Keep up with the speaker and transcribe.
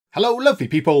Hello lovely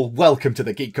people, welcome to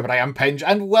the Geek, I am Penge,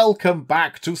 and welcome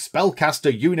back to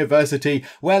Spellcaster University,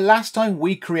 where last time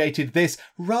we created this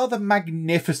rather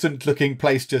magnificent looking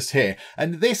place just here,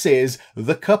 and this is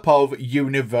the Cup of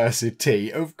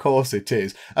University. Of course it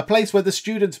is. A place where the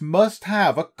students must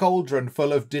have a cauldron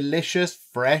full of delicious,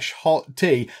 fresh, hot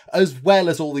tea, as well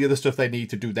as all the other stuff they need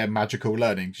to do their magical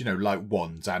learnings, you know, like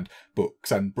wands and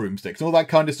books and broomsticks, all that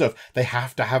kind of stuff. They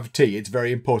have to have tea, it's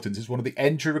very important. It's one of the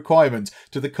entry requirements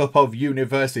to the Cup of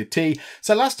University.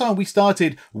 So last time we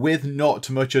started with not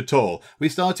much at all. We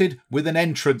started with an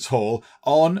entrance hall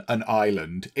on an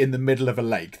island in the middle of a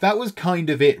lake. That was kind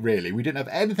of it really. We didn't have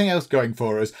anything else going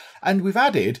for us, and we've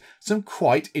added some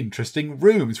quite interesting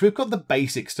rooms. We've got the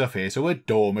basic stuff here, so a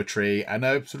dormitory and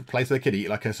a sort of place where they could eat,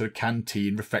 like a sort of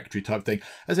canteen, refectory type thing.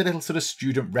 There's a little sort of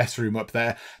student restroom up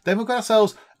there. Then we've got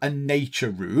ourselves a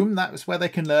nature room. That's where they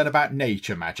can learn about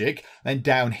nature magic. Then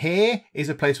down here is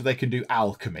a place where they can do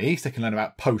alchemy, so they can learn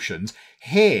about potions.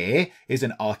 Here is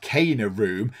an arcana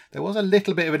room. There was a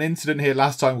little bit of an incident here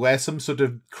last time where some sort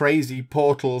of crazy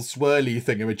portal swirly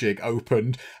thingamajig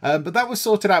opened, but that was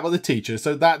sorted out by the teacher,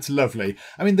 so that's lovely.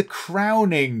 I mean, the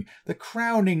crowning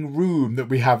room that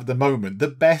we have at the moment, the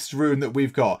best room that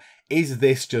we've got, is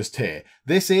this just here.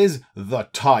 This is the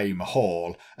Time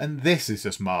Hall, and this is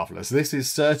just marvellous. This is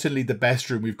certainly the best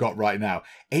room we've got right now.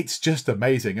 It's just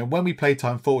amazing, and when we play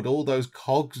Time Forward, all those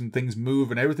cogs and things move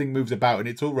and everything moves about, and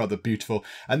it's all rather beautiful.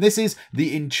 And this is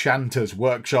the Enchanter's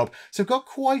Workshop, so we've got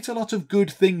quite a lot of good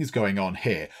things going on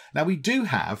here. Now we do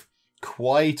have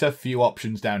quite a few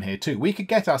options down here too. We could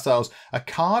get ourselves a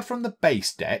card from the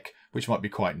base deck, which might be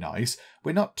quite nice.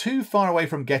 We're not too far away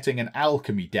from getting an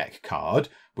alchemy deck card,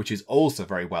 which is also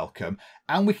very welcome.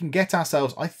 And we can get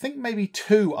ourselves, I think, maybe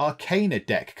 2 arcana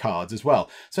deck cards as well.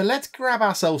 So let's grab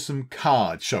ourselves some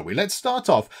cards, shall we? Let's start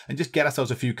off and just get ourselves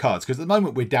a few cards, because at the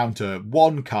moment we're down to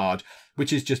 1 card,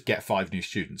 which is just get 5 new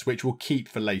students, which we'll keep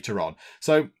for later on.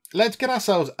 So let's get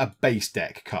ourselves a base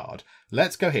deck card.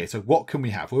 Let's go here. So what can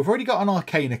we have? Well, we've already got an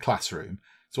arcana classroom,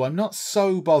 so I'm not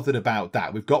so bothered about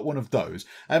that. We've got one of those.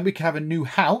 And we can have a new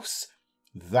house.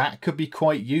 That could be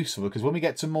quite useful, because when we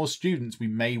get some more students, we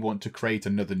may want to create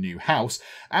another new house.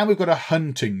 And we've got a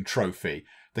hunting trophy.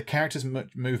 The characters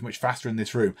move much faster in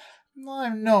this room.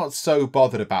 I'm not so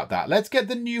bothered about that. Let's get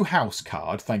the new house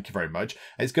card. Thank you very much.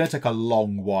 It's going to take a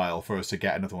long while for us to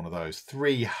get another one of those.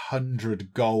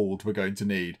 300 gold we're going to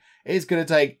need. It's going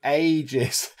to take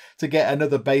ages to get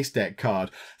another base deck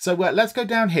card. So let's go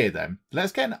down here then.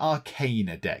 Let's get an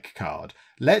arcana deck card.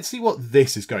 Let's see what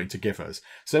this is going to give us.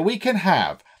 So we can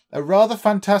have a rather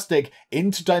fantastic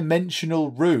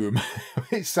interdimensional room.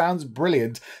 It sounds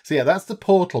brilliant. So yeah, that's the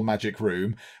portal magic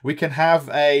room. We can have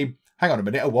a... Hang on a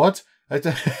minute, a what?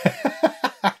 That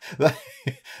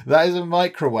is a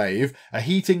microwave, a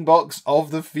heating box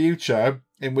of the future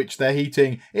in which they're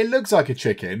heating. It looks like a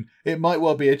chicken. It might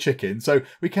well be a chicken. So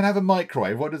we can have a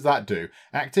microwave. What does that do?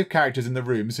 Active characters in the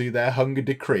room see their hunger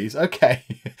decrease. Okay.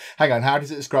 Hang on, how does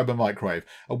it describe a microwave?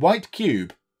 A white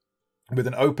cube with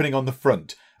an opening on the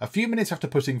front. A few minutes after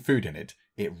putting food in it,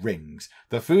 it rings.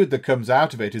 The food that comes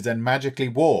out of it is then magically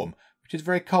warm, which is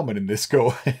very common in this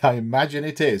school. I imagine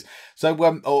it is. So,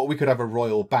 or we could have a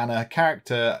royal banner.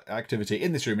 Character activity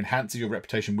in this room enhances your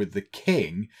reputation with the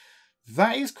king.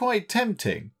 That is quite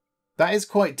tempting. That is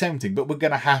quite tempting, but we're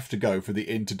going to have to go for the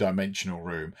interdimensional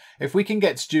room. If we can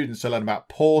get students to learn about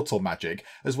portal magic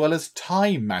as well as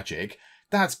time magic,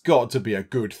 that's got to be a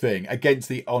good thing against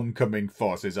the oncoming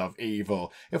forces of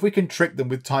evil. If we can trick them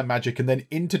with time magic and then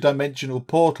interdimensional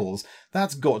portals,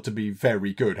 that's got to be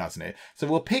very good, hasn't it? So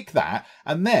we'll pick that,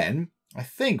 and then I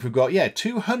think we've got,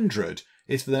 200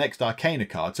 is for the next arcana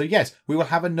card. So yes, we will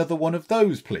have another one of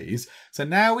those, please. So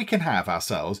now we can have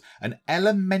ourselves an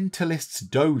elementalist's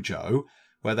dojo,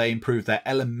 where they improve their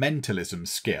elementalism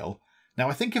skill. Now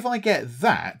I think if I get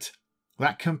that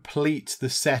completes the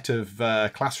set of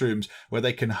classrooms where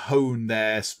they can hone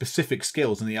their specific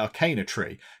skills in the arcana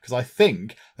tree. Because I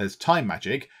think there's time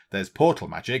magic, there's portal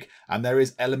magic, and there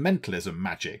is elementalism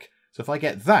magic. So if I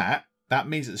get that, that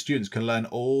means that the students can learn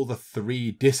all the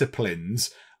 3 disciplines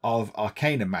of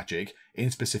arcana magic in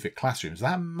specific classrooms.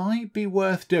 That might be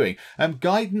worth doing.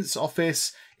 Guidance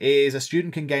office is a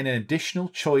student can gain an additional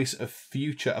choice of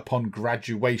future upon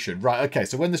graduation. Right, okay,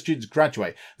 so when the students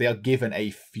graduate, they are given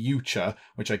a future,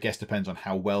 which I guess depends on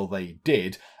how well they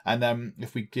did. And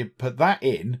if we put that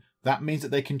in, that means that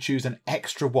they can choose an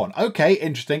extra one. Okay,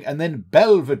 interesting. And then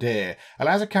Belvedere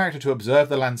allows a character to observe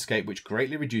the landscape, which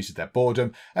greatly reduces their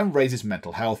boredom and raises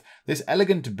mental health. This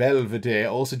elegant Belvedere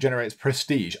also generates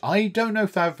prestige. I don't know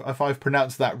if I've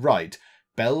pronounced that right,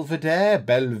 Belvedere.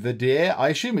 I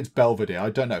assume it's Belvedere. I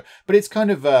don't know. But it's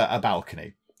kind of a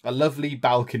balcony. A lovely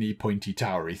balcony, pointy,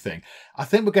 towery thing. I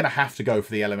think we're going to have to go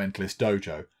for the Elementalist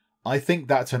Dojo. I think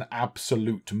that's an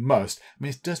absolute must. I mean,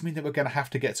 it does mean that we're going to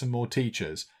have to get some more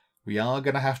teachers. We are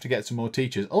going to have to get some more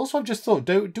teachers. Also, I've just thought,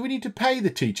 do we need to pay the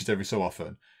teachers every so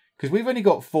often? Because we've only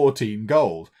got 14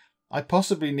 gold. I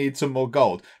possibly need some more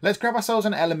gold. Let's grab ourselves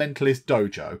an Elementalist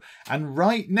Dojo. And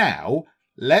right now,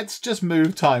 let's just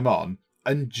move time on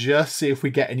and just see if we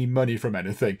get any money from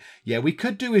anything. Yeah, we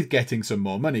could do with getting some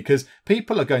more money because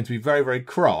people are going to be very, very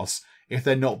cross if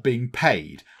they're not being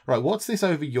paid. Right, what's this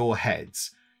over your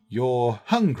heads? You're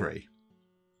hungry.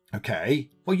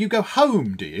 Okay. Well, you go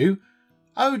home, do you?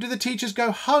 Oh, do the teachers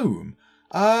go home?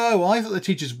 Oh, I thought the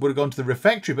teachers would have gone to the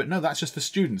refectory, but no, that's just for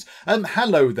students.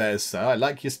 Hello there, sir. I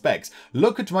like your specs.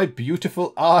 Look at my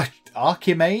beautiful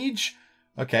archimage.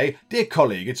 Okay. Dear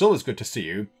colleague, it's always good to see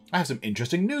you. I have some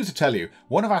interesting news to tell you.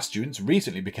 One of our students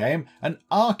recently became an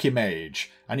archimage,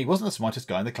 and he wasn't the smartest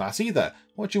guy in the class either.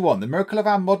 What do you want? The miracle of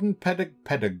our modern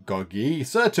pedagogy?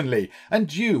 Certainly.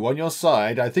 And you, on your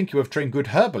side, I think you have trained good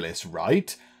herbalists,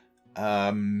 right?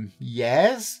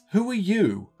 Yes? Who are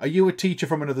you? Are you a teacher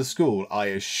from another school? I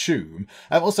assume.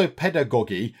 Also,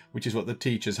 pedagogy, which is what the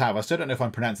teachers have. I still don't know if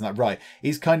I'm pronouncing that right.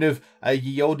 Is kind of a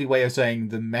ye olde way of saying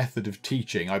the method of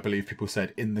teaching, I believe people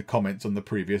said in the comments on the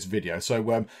previous video.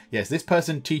 So, yes, this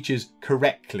person teaches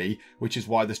correctly, which is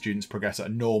why the students progress at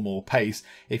a normal pace.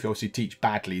 If you obviously teach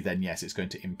badly, then yes, it's going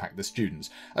to impact the students.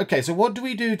 Okay, so what do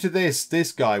we do to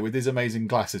this guy with his amazing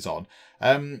glasses on?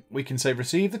 We can say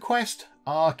receive the quest,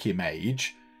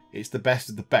 Archimage. It's the best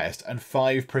of the best, and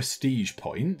 5 prestige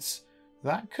points.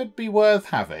 That could be worth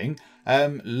having.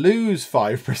 Lose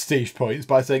 5 prestige points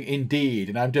by saying indeed,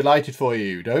 and I'm delighted for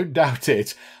you. Don't doubt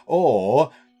it.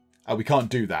 Or, we can't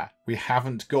do that. We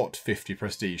haven't got 50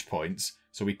 prestige points,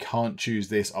 so we can't choose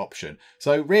this option.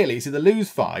 So really, it's either lose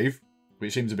 5,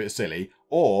 which seems a bit silly,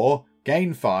 or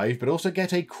gain 5, but also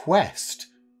get a quest.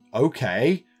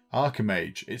 Okay.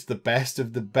 Archimage, it's the best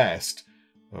of the best.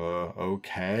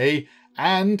 Okay.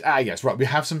 And, yes, right, we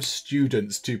have some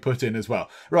students to put in as well.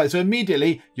 Right, so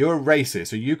immediately, you're a racist,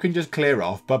 so you can just clear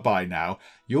off. Bye-bye now.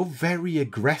 You're very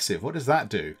aggressive. What does that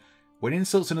do? When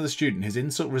insults another student, his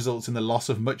insult results in the loss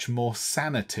of much more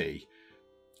sanity.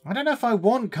 I don't know if I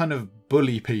want kind of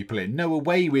bully people in. No,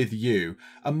 away with you.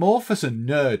 Amorphous and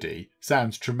nerdy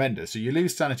sounds tremendous. So you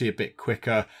lose sanity a bit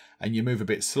quicker and you move a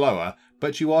bit slower,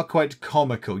 but you are quite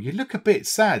comical. You look a bit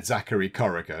sad, Zachary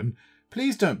Corrigan.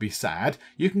 Please don't be sad.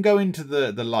 You can go into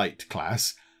the light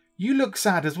class. You look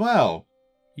sad as well.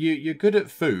 You're good at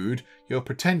food. You're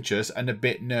pretentious and a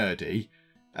bit nerdy.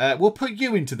 We'll put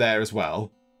you into there as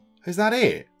well. Is that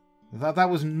it? That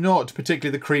was not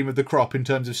particularly the cream of the crop in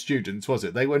terms of students, was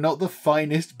it? They were not the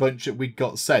finest bunch that we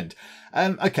got sent.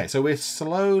 Okay, so we're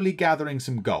slowly gathering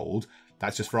some gold.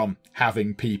 That's just from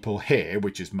having people here,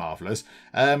 which is marvellous.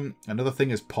 Another thing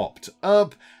has popped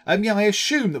up. Yeah, I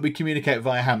assume that we communicate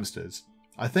via hamsters.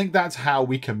 I think that's how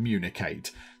we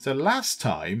communicate. So last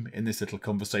time, in this little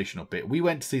conversational bit, we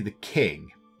went to see the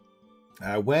king.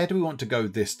 Where do we want to go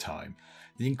this time?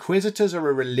 The Inquisitors are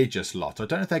a religious lot. I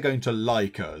don't know if they're going to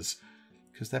like us,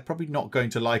 because they're probably not going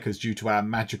to like us due to our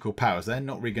magical powers. They're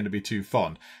not really going to be too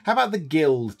fond. How about the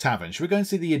Guild Tavern? Should we go and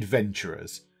see the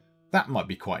Adventurers? That might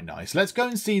be quite nice. Let's go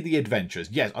and see the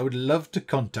Adventurers. Yes, I would love to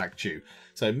contact you.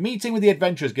 So, meeting with the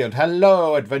Adventurers Guild.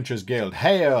 Hello, Adventurers Guild.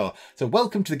 Hail. So,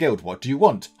 welcome to the guild. What do you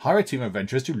want? Hire a team of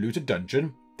adventurers to loot a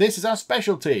dungeon. This is our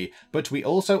specialty, but we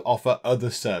also offer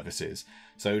other services.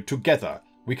 So, together,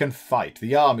 we can fight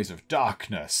the armies of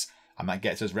darkness. And that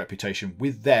gets us reputation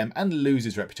with them and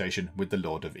loses reputation with the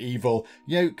Lord of Evil.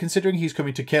 You know, considering he's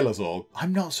coming to kill us all,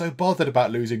 I'm not so bothered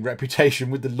about losing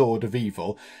reputation with the Lord of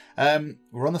Evil.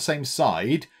 We're on the same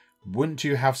side. Wouldn't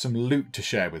you have some loot to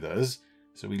share with us?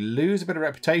 So we lose a bit of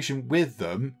reputation with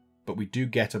them, but we do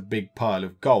get a big pile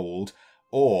of gold.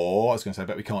 Or, I was going to say, I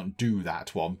bet we can't do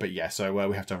that one. But yeah, so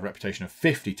we have to have a reputation of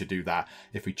 50 to do that.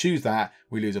 If we choose that,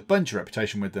 we lose a bunch of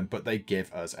reputation with them, but they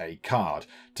give us a card.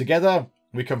 Together,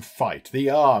 we can fight the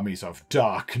armies of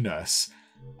darkness.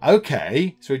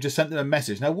 Okay, so we just sent them a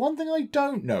message. Now, one thing I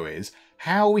don't know is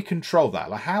how we control that.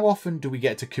 Like, how often do we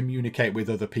get to communicate with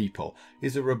other people?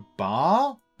 Is there a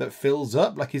bar that fills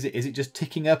up? Like, is it just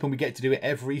ticking up and we get to do it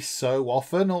every so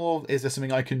often? Or is there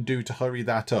something I can do to hurry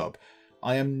that up?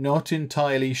 I am not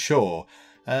entirely sure.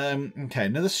 Okay,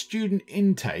 another student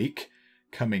intake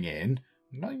coming in.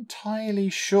 I'm not entirely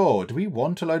sure. Do we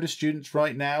want a load of students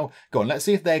right now? Go on, let's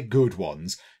see if they're good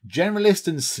ones. Generalist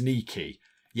and sneaky.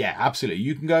 Yeah, absolutely.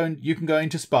 You can go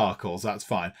into sparkles. That's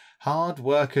fine. Hard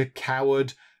worker,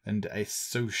 coward, and a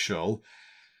social.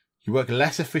 You work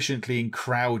less efficiently in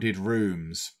crowded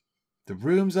rooms. The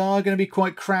rooms are going to be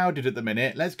quite crowded at the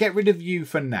minute. Let's get rid of you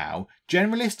for now.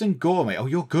 Generalist and gourmet. Oh,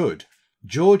 you're good.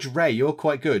 George Ray, you're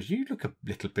quite good. You look a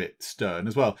little bit stern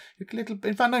as well. You look a little,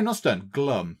 in fact, no, not stern,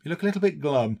 glum. You look a little bit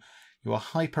glum. You are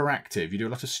hyperactive. You do a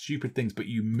lot of stupid things, but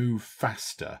you move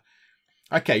faster.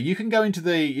 Okay, you can go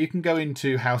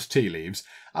into House Tea Leaves.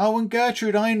 Oh, and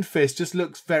Gertrude Ironfist just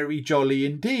looks very jolly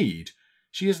indeed.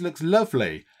 She just looks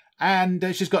lovely. And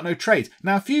she's got no traits.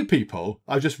 Now, a few people,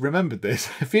 I've just remembered this,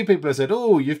 a few people have said,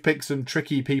 oh, you've picked some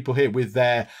tricky people here with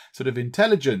their sort of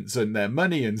intelligence and their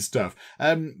money and stuff.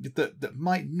 That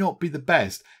might not be the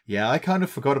best. Yeah, I kind of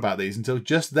forgot about these until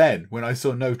just then when I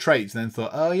saw no traits and then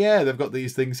thought, oh yeah, they've got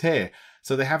these things here.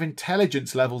 So they have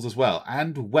intelligence levels as well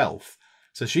and wealth.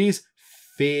 So she's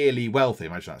fairly wealthy.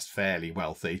 Imagine that's fairly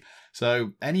wealthy.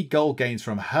 So any gold gains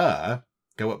from her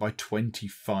go up by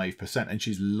 25%, and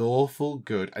she's lawful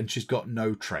good, and she's got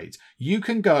no traits. You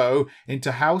can go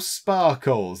into House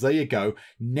Sparkles. There you go.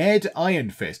 Ned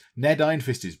Ironfist. Ned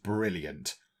Ironfist is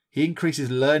brilliant. He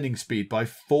increases learning speed by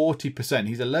 40%.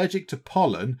 He's allergic to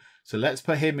pollen, so let's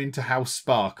put him into House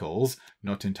Sparkles,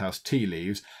 not into House Tea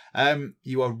Leaves.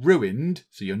 You are ruined,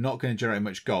 so you're not going to generate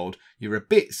much gold. You're a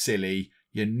bit silly.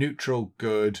 You're neutral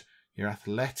good. You're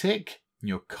athletic.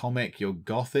 You're comic. You're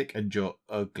gothic, and you're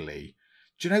ugly.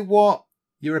 Do you know what?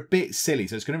 You're a bit silly,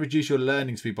 so it's going to reduce your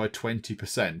learning speed by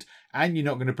 20%, and you're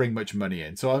not going to bring much money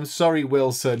in. So I'm sorry,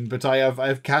 Wilson, but I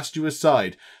have cast you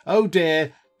aside. Oh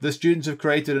dear, the students have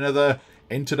created another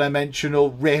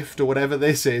interdimensional rift or whatever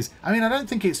this is. I mean, I don't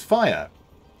think it's fire.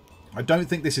 I don't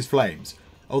think this is flames.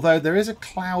 Although there is a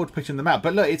cloud pushing them out.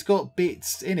 But look, it's got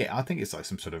bits in it. I think it's like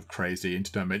some sort of crazy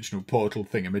interdimensional portal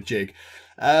thingamajig.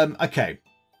 Okay,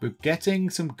 we're getting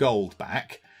some gold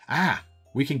back.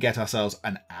 We can get ourselves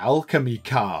an alchemy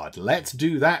card. Let's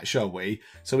do that, shall we?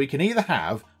 So we can either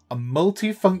have a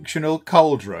multifunctional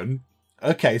cauldron.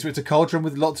 Okay, so it's a cauldron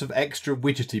with lots of extra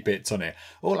widgety bits on it.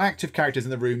 All active characters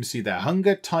in the room see their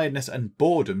hunger, tiredness, and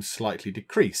boredom slightly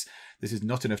decrease. This is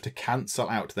not enough to cancel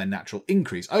out their natural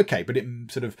increase. Okay, but it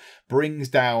sort of brings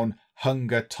down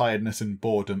hunger, tiredness, and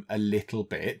boredom a little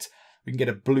bit. We can get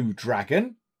a blue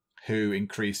dragon, who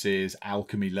increases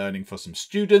alchemy learning for some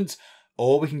students.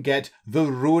 Or we can get the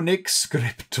runic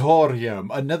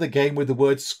scriptorium, another game with the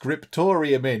word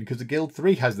scriptorium in, because the Guild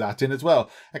 3 has that in as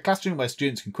well. A classroom where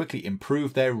students can quickly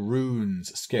improve their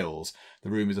runes skills.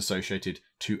 The room is associated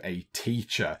to a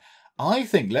teacher. I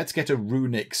think let's get a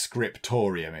runic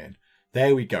scriptorium in.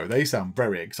 There we go. They sound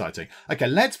very exciting. Okay,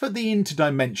 let's put the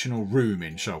interdimensional room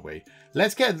in, shall we?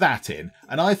 Let's get that in,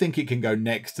 and I think it can go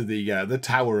next to the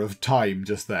Tower of Time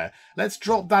just there. Let's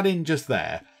drop that in just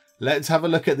there. Let's have a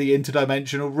look at the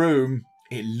interdimensional room.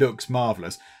 It looks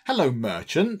marvellous. Hello,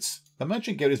 merchants. The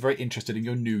Merchant Guild is very interested in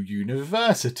your new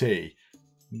university.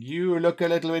 You look a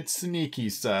little bit sneaky,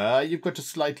 sir. You've got a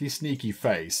slightly sneaky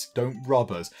face. Don't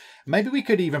rob us. Maybe we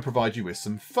could even provide you with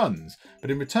some funds. But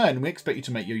in return, we expect you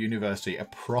to make your university a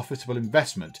profitable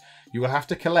investment. You will have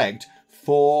to collect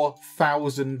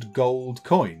 4,000 gold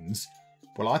coins.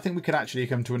 Well, I think we could actually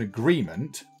come to an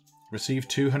agreement, receive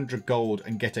 200 gold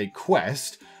and get a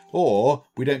quest. Or,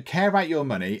 we don't care about your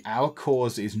money, our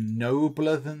cause is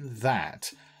nobler than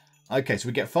that. Okay, so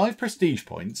we get 5 prestige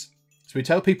points. So we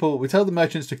tell the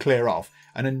merchants to clear off,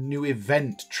 and a new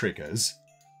event triggers.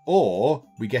 Or,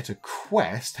 we get a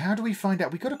quest. How do we find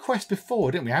out? We got a quest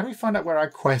before, didn't we? How do we find out where our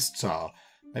quests are?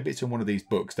 Maybe it's in one of these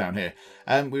books down here.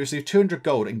 We receive 200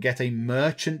 gold and get a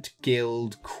Merchant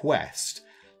Guild quest.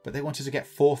 But they wanted to get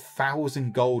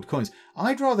 4,000 gold coins.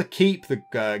 I'd rather keep the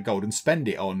gold and spend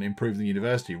it on improving the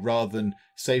university rather than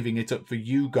saving it up for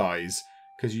you guys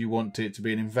because you want it to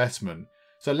be an investment.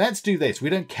 So let's do this. We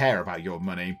don't care about your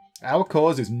money. Our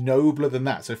cause is nobler than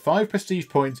that. So 5 prestige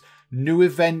points, new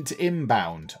event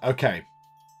inbound. Okay,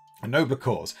 a nobler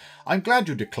cause. I'm glad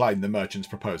you declined the merchant's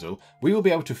proposal. We will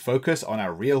be able to focus on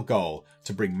our real goal,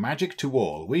 to bring magic to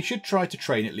all. We should try to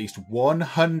train at least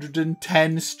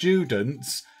 110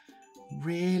 students.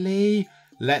 Really?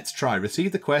 Let's try.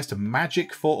 Receive the quest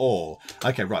Magic for All.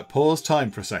 Okay, right. Pause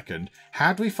time for a second.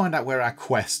 How do we find out where our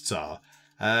quests are?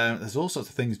 There's all sorts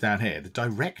of things down here. The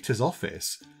director's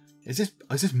office. Is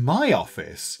this my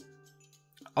office?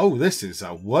 Oh, this is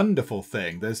a wonderful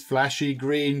thing. There's flashy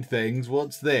green things.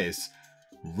 What's this?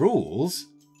 Rules?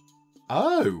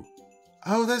 Oh,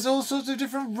 there's all sorts of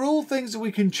different rule things that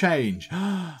we can change.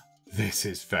 This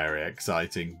is very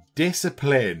exciting.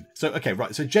 Discipline. So, okay,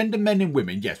 right. So gender, men and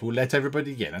women. Yes, we'll let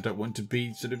everybody in. I don't want to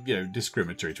be sort of,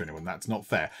 discriminatory to anyone. That's not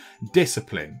fair.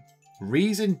 Discipline.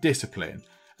 Reason, discipline.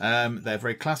 They're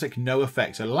very classic, no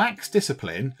effect. So lax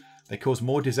discipline. They cause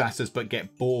more disasters but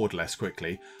get bored less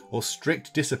quickly. Or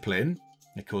strict discipline.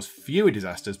 They cause fewer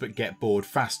disasters but get bored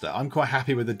faster. I'm quite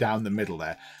happy with the down the middle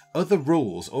there. Other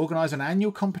rules. Organise an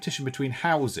annual competition between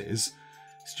houses.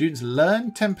 Students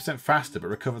learn 10% faster but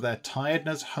recover their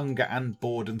tiredness, hunger and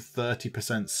boredom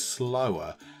 30%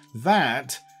 slower.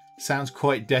 That sounds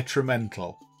quite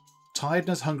detrimental.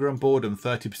 Tiredness, hunger and boredom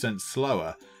 30%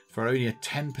 slower for only a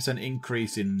 10%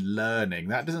 increase in learning.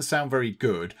 That doesn't sound very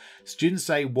good. Students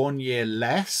say 1 year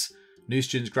less. New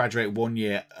students graduate 1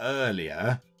 year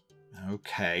earlier.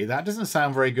 Okay, that doesn't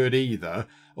sound very good either.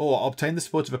 Or obtain the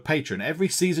support of a patron. Every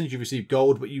season you receive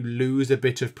gold, but you lose a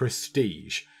bit of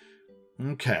prestige.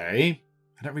 Okay,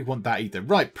 I don't really want that either.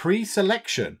 Right,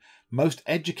 pre-selection. Most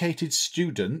educated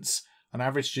students, on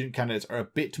average student candidates, are a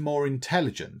bit more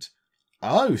intelligent.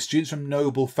 Oh, students from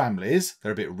noble families,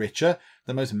 they're a bit richer.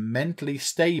 The most mentally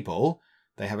stable,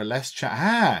 they have a less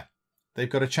chance. They've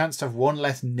got a chance to have one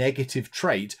less negative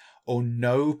trait or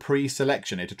no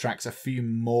pre-selection. It attracts a few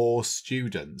more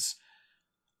students.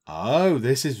 Oh,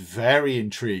 this is very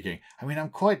intriguing. I mean, I'm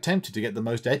quite tempted to get the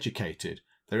most educated.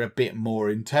 They're a bit more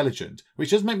intelligent,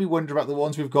 which does make me wonder about the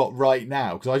ones we've got right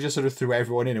now, because I just sort of threw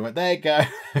everyone in and went, there you go,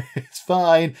 it's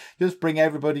fine, just bring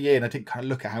everybody in. I didn't kind of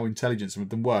look at how intelligent some of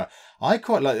them were. I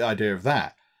quite like the idea of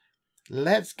that.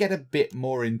 Let's get a bit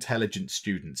more intelligent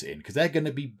students in, because they're going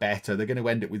to be better. They're going to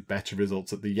end up with better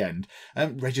results at the end.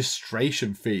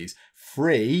 Registration fees.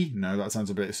 Free. No, that sounds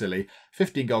a bit silly.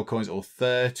 15 gold coins or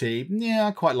 30. Yeah,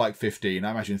 I quite like 15.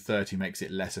 I imagine 30 makes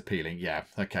it less appealing. Yeah,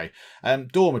 okay.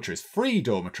 Dormitories. Free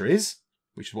dormitories,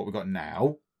 which is what we've got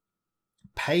now.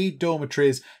 Paid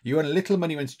dormitories. You earn a little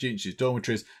money when students use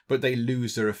dormitories, but they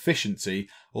lose their efficiency.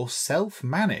 Or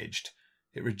self-managed.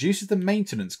 It reduces the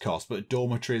maintenance cost, but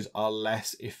dormitories are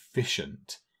less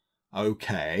efficient.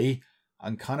 Okay,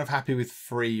 I'm kind of happy with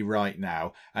free right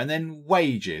now. And then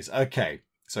wages. Okay,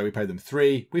 so we pay them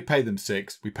 3, we pay them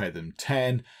 6, we pay them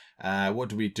 10. What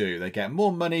do? They get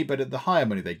more money, but at the higher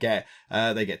money they get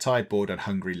tired, bored and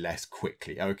hungry less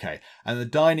quickly. Okay, and the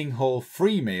dining hall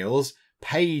free meals,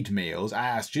 paid meals.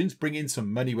 Students bring in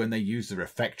some money when they use the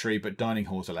refectory, but dining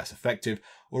halls are less effective.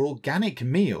 Or organic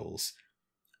meals.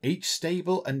 Each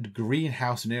stable and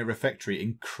greenhouse near a refectory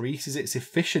increases its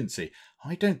efficiency.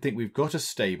 I don't think we've got a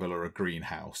stable or a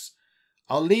greenhouse.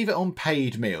 I'll leave it on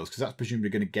paid meals because that's presumably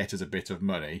going to get us a bit of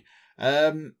money.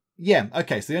 Yeah,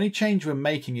 okay, so the only change we're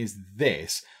making is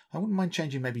this. I wouldn't mind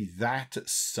changing maybe that at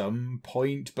some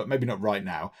point, but maybe not right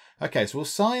now. Okay, so we'll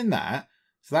sign that.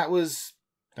 So that was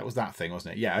that thing,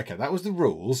 wasn't it? Yeah, okay, that was the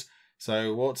rules.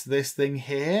 So what's this thing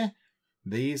here?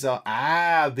 These are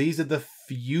the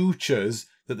futures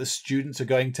that the students are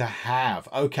going to have.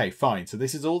 Okay, fine. So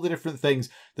this is all the different things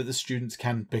that the students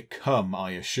can become,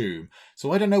 I assume.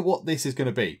 So I don't know what this is going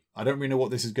to be. I don't really know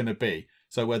what this is going to be.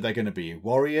 So whether they're going to be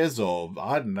warriors or,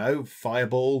 I don't know,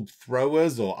 fireball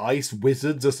throwers or ice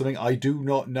wizards or something, I do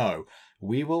not know.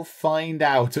 We will find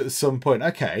out at some point.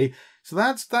 Okay, so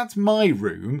that's my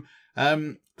room.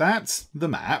 That's the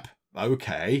map.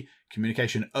 Okay.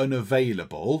 Communication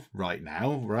unavailable right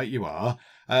now. Right, you are.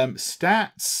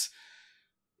 Stats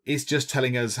is just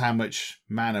telling us how much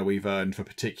mana we've earned for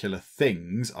particular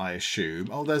things, I assume.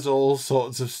 Oh, there's all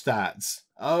sorts of stats.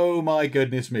 Oh my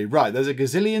goodness me. Right, there's a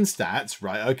gazillion stats.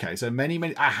 Right, okay, so many.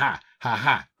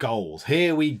 Aha, goals.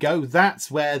 Here we go. That's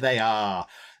where they are.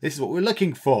 This is what we're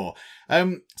looking for.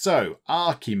 So,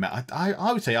 Archimage.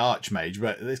 I would say Archmage,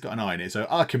 but it's got an I in it. So,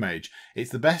 Archimage.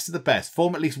 It's the best of the best.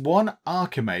 Form at least one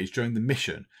Archimage during the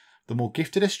mission. The more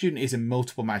gifted a student is in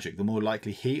multiple magic, the more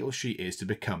likely he or she is to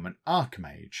become an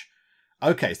Archimage.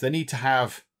 Okay, so they need to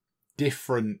have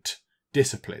different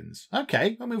disciplines.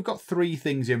 Okay, and we've got 3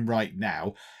 things in right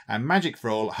now. And magic for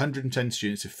all, 110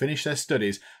 students who finish their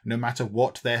studies, no matter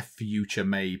what their future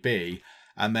may be.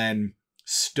 And then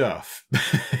stuff.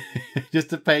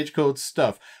 Just a page called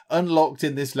stuff. Unlocked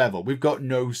in this level. We've got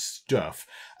no stuff.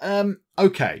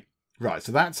 Okay. Right,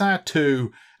 so that's our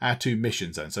two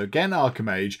missions then. So get an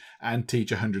Archimage and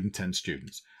teach 110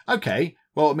 students. Okay,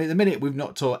 well, I mean, at the minute we've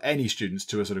not taught any students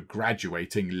to a sort of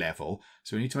graduating level,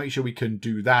 so we need to make sure we can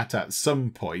do that at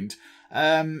some point.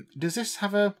 Does that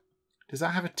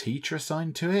have a teacher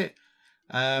assigned to it?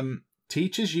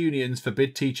 Teachers' unions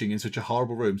forbid teaching in such a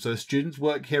horrible room, so the students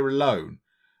work here alone.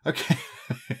 Okay.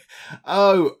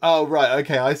 Oh, right.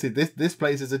 Okay, I see. This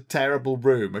place is a terrible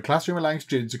room. A classroom allowing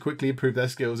students to quickly improve their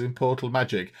skills in portal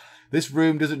magic. This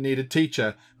room doesn't need a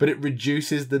teacher, but it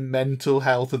reduces the mental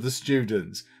health of the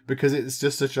students because it's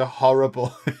just such a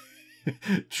horrible,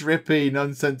 trippy,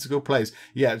 nonsensical place.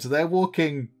 Yeah, so they're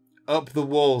walking up the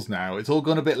walls now. It's all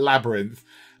gone a bit labyrinth.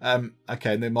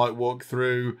 Okay, and they might walk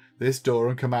through this door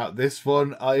and come out this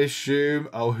one, I assume.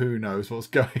 Oh, who knows what's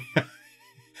going on.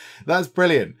 That's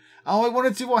brilliant. Oh, I want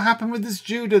to see what happened with the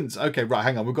students. Okay, right,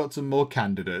 hang on. We've got some more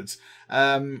candidates.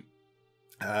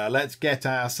 Let's get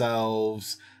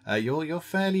ourselves... You're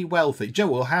fairly wealthy. Joe,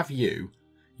 we'll have you.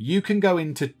 You can go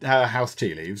into House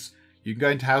Tea Leaves. You can go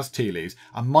into House Tea Leaves.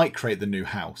 I might create the new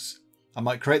house.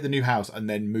 And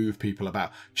then move people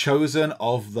about. Chosen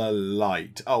of the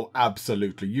Light. Oh,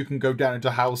 absolutely. You can go down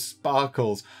into House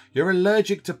Sparkles. You're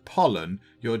allergic to pollen.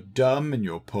 You're dumb and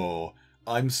you're poor.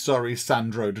 I'm sorry,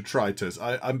 Sandro Detritus.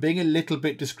 I'm being a little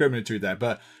bit discriminatory there,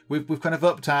 but we've kind of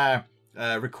upped our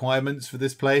requirements for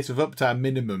this place. We've upped our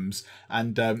minimums.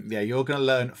 And yeah, you're going to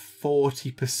learn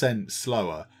 40%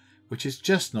 slower, which is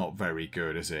just not very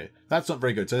good, is it? That's not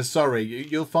very good. So sorry,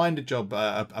 you'll find a job,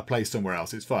 a place somewhere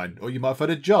else. It's fine. Or you might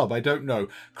find a job. I don't know.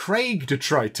 Craig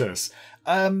Detritus.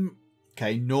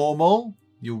 Okay, normal.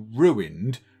 You're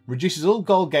ruined. Reduces all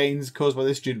goal gains caused by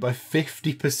this student by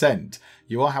 50%.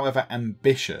 You are, however,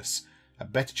 ambitious. A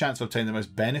better chance of obtaining the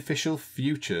most beneficial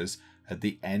futures at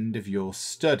the end of your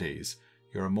studies.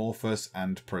 You're amorphous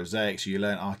and prosaic, so you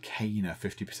learn arcana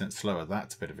 50% slower.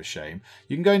 That's a bit of a shame.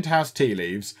 You can go into House Tea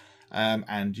Leaves.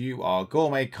 And you are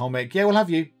gourmet comic. Yeah, we'll have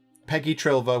you. Peggy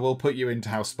Trilver, we'll put you into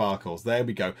House Sparkles. There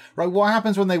we go. Right, what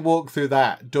happens when they walk through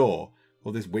that door?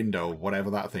 Or this window, or whatever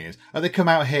that thing is. Oh, they come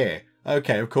out here.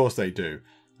 Okay, of course they do.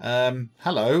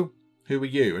 Hello. Who are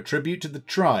you? A tribute to the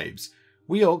tribes.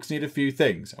 We orcs need a few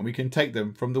things, and we can take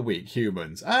them from the weak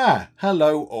humans. Ah,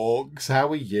 hello orcs. How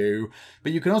are you?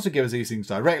 But you can also give us these things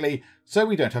directly, so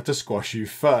we don't have to squash you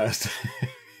first.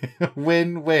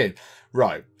 Win-win.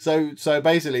 Right, so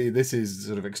basically this is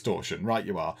sort of extortion, right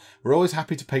you are. We're always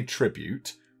happy to pay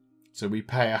tribute, so we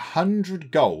pay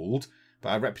 100 gold, but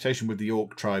our reputation with the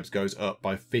orc tribes goes up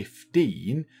by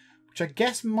 15, which I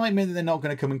guess might mean that they're not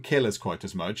going to come and kill us quite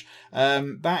as much.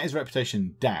 That is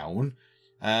reputation down.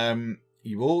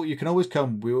 You can always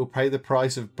come, we will pay the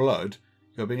price of blood.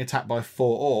 You're being attacked by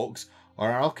 4 orcs,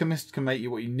 or our alchemist can make you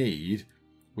what you need.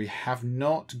 We have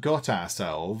not got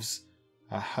ourselves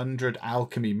 100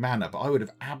 alchemy mana, but I would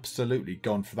have absolutely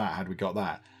gone for that had we got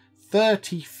that.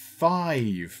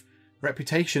 35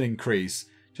 reputation increase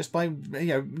just by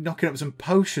knocking up some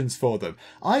potions for them.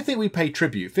 I think we pay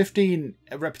tribute. 15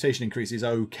 reputation increase is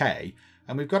okay,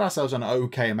 and we've got ourselves an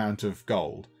okay amount of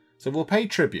gold. So we'll pay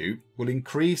tribute, we'll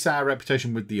increase our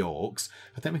reputation with the orcs.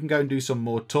 I think we can go and do some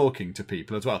more talking to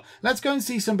people as well. Let's go and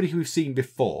see somebody who we've seen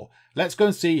before. Let's go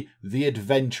and see the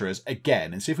adventurers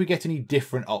again and see if we get any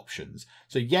different options.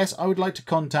 So yes, I would like to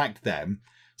contact them.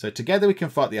 So together we can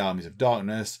fight the armies of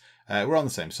darkness. We're on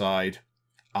the same side.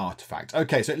 Artifact.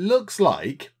 Okay, so it looks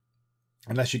like,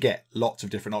 unless you get lots of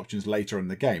different options later in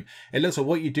the game, it looks like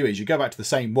what you do is you go back to the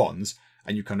same ones,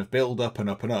 and you kind of build up and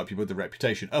up and up. You build the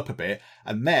reputation up a bit.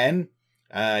 And then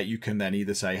you can then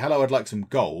either say, hello, I'd like some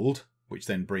gold, which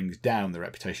then brings down the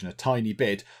reputation a tiny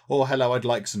bit. Or, hello, I'd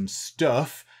like some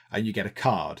stuff. And you get a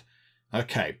card.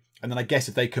 Okay. And then I guess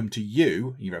if they come to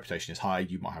you, your reputation is high,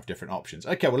 you might have different options.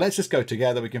 Okay, well, let's just go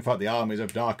together. We can fight the armies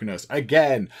of darkness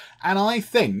again. And I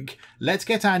think let's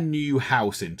get our new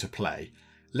house into play.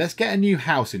 Let's get a new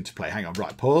house into play. Hang on,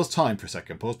 right, pause time for a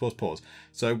second. Pause.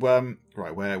 So,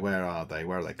 right, where are they?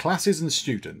 Where are they? Classes and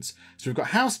students. So we've got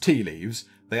House Tea Leaves.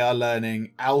 They are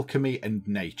learning alchemy and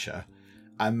nature.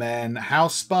 And then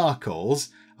House Sparkles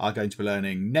are going to be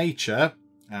learning nature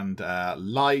and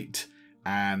light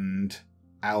and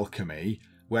alchemy.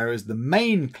 Whereas the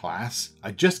main class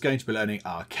are just going to be learning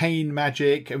arcane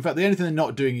magic. In fact, the only thing they're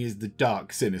not doing is the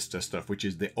dark, sinister stuff, which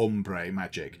is the ombre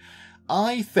magic.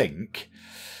 I think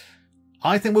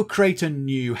we'll create a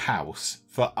new house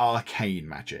for arcane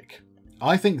magic.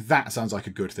 I think that sounds like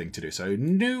a good thing to do. So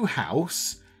new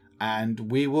house,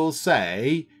 and we will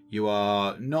say you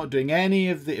are not doing any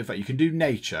of the... In fact, you can do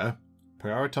nature,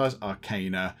 prioritize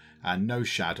arcana, and no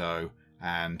shadow,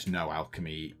 and no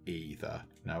alchemy either.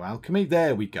 No alchemy.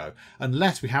 There we go.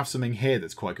 Unless we have something here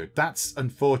that's quite good. That's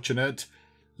unfortunate.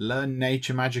 Learn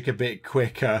nature magic a bit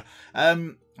quicker.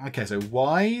 Okay, so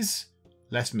wise...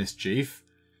 less mischief,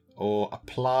 or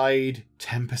applied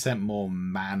 10% more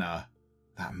mana.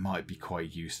 That might be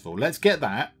quite useful. Let's get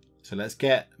that. So let's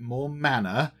get more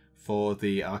mana for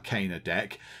the Arcana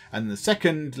deck. And the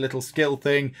second little skill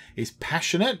thing is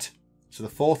passionate. So the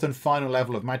 4th and final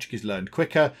level of magic is learned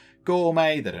quicker.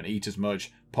 Gourmet, they don't eat as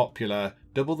much. Popular,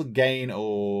 double the gain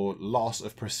or loss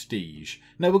of prestige.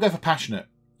 No, we'll go for passionate.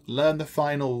 Learn the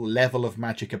final level of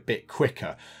magic a bit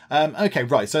quicker. Okay,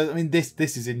 right. So, I mean, this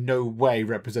is in no way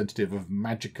representative of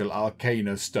magical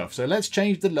arcana stuff. So let's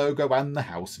change the logo and the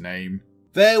house name.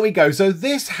 There we go. So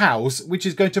this house, which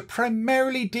is going to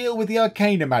primarily deal with the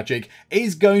arcana magic,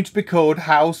 is going to be called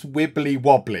House Wibbly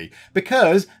Wobbly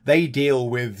because they deal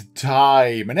with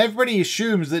time. And everybody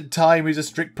assumes that time is a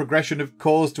strict progression of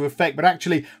cause to effect, but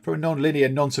actually, from a non-linear,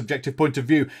 non-subjective point of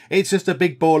view, it's just a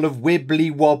big ball of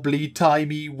wibbly wobbly,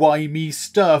 timey-wimey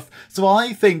stuff. So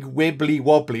I think Wibbly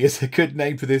Wobbly is a good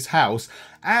name for this house.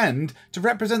 And to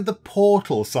represent the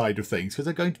portal side of things, because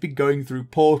they're going to be going through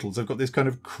portals. I've got this kind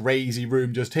of crazy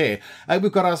room just here.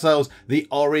 We've got ourselves the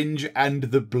orange and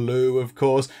the blue, of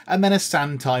course, and then a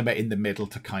sand timer in the middle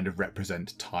to kind of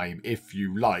represent time, if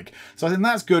you like. So I think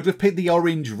that's good. We've picked the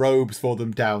orange robes for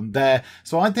them down there.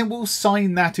 So I think we'll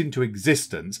sign that into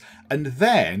existence. And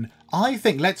then I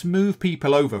think let's move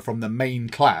people over from the main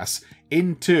class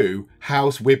into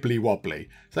House Wibbly Wobbly.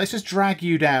 So let's just drag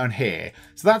you down here.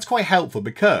 So that's quite helpful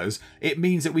because it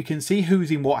means that we can see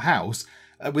who's in what house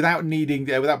without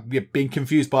being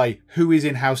confused by who is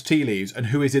in House Tea Leaves and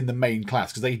who is in the main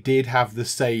class, because they did have the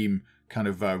same kind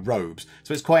of robes.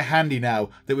 So it's quite handy now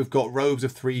that we've got robes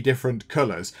of 3 different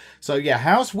colours. So yeah,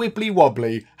 House Wibbly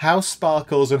Wobbly, House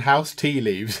Sparkles and House Tea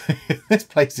Leaves. This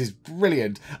place is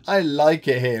brilliant. I like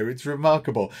it here. It's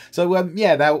remarkable. So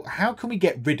yeah, now how can we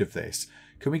get rid of this?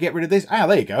 Can we get rid of this? Ah,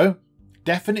 there you go.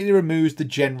 Definitely removes the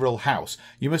general house.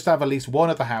 You must have at least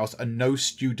one other house and no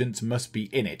students must be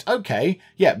in it. Okay,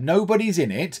 yeah, nobody's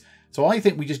in it. So I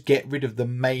think we just get rid of the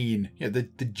main, the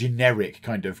generic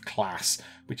kind of class,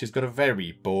 which has got a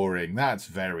very boring, that's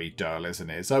very dull, isn't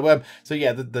it? So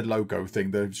yeah, the logo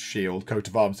thing, the shield, coat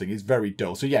of arms thing is very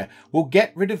dull. So yeah, we'll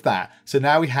get rid of that. So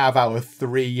now we have our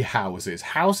 3 houses.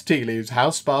 House Tea Leaves,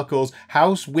 House Sparkles,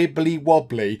 House Wibbly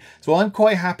Wobbly. So I'm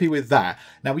quite happy with that.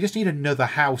 Now we just need another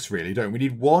house really, don't we? We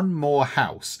need one more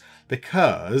house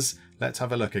because, let's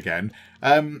have a look again.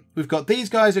 We've got these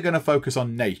guys are going to focus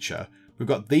on nature. We've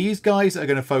got these guys that are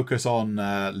going to focus on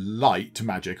light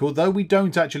magic, although we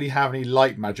don't actually have any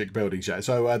light magic buildings yet.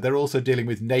 So they're also dealing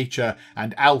with nature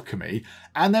and alchemy.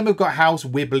 And then we've got House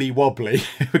Wibbly Wobbly.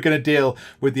 We're going to deal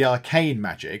with the arcane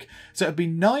magic. So it'd be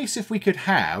nice if we could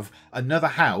have another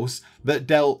house that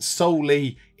dealt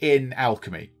solely in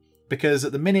alchemy. Because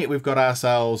at the minute we've got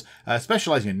ourselves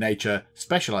specialising in nature,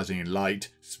 specialising in light,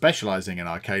 specialising in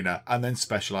arcana, and then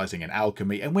specialising in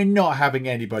alchemy. And we're not having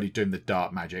anybody doing the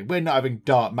dark magic. We're not having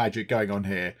dark magic going on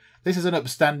here. This is an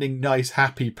upstanding, nice,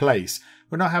 happy place.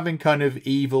 We're not having kind of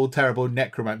evil, terrible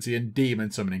necromancy and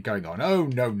demon summoning going on. Oh,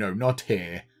 no, not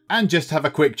here. And just have a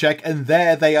quick check, and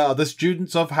there they are. The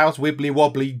students of House Wibbly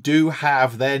Wobbly do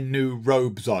have their new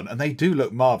robes on, and they do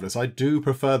look marvellous. I do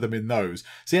prefer them in those.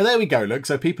 So yeah, there we go, look.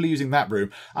 So people are using that room.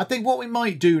 I think what we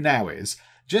might do now is,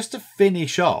 just to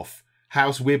finish off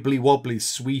House Wibbly Wobbly's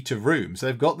suite of rooms.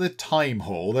 They've got the time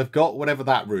hall, they've got whatever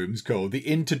that room's called, the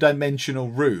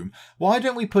interdimensional room. Why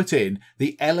don't we put in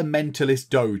the elementalist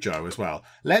dojo as well?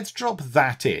 Let's drop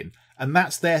that in. And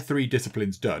that's their 3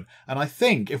 disciplines done. And I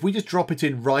think if we just drop it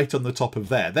in right on the top of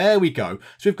there we go.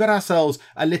 So we've got ourselves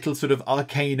a little sort of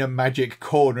arcana magic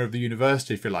corner of the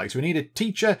university, if you like. So we need a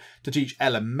teacher to teach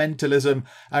elementalism.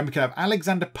 And we can have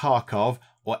Alexander Parkov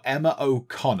or Emma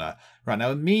O'Connor. Right,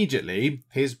 now immediately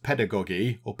his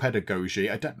pedagogy,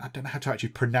 I don't know how to actually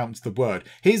pronounce the word.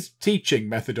 His teaching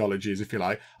methodologies, if you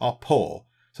like, are poor.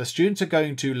 So students are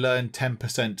going to learn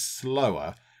 10%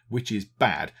 slower, which is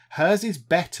bad. Hers is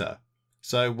better.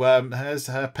 So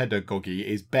her pedagogy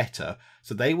is better.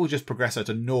 So they will just progress at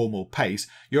a normal pace.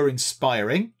 You're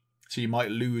inspiring, so you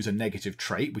might lose a negative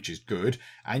trait, which is good.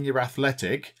 And you're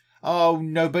athletic. Oh,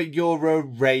 no, but you're a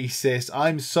racist.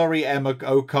 I'm sorry, Emma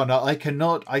O'Connor.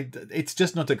 It's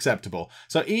just not acceptable.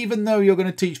 So even though you're going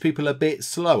to teach people a bit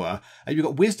slower, and you've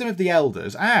got wisdom of the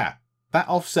elders, that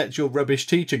offsets your rubbish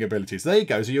teaching abilities. There you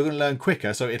go. So you're going to learn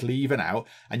quicker, so it'll even out.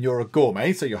 And you're a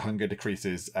gourmet, so your hunger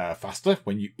decreases faster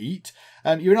when you eat.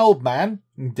 You're an old man.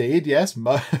 Indeed, yes.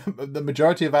 The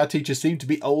majority of our teachers seem to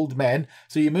be old men.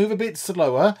 So you move a bit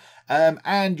slower,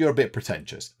 and you're a bit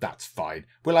pretentious. That's fine.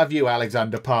 We'll have you,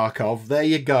 Alexander Parkov. There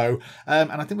you go. And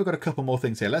I think we've got a couple more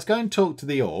things here. Let's go and talk to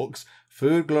the orcs.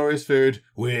 Food, glorious food.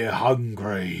 We're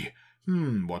hungry.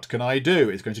 What can I do?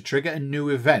 It's going to trigger a new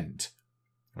event.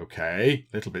 Okay,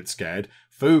 little bit scared.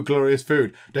 Food, glorious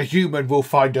food. The human will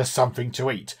find us something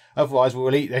to eat. Otherwise we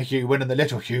will eat the human and the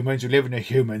little humans who live in the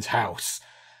human's house.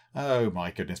 Oh my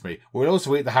goodness me. We'll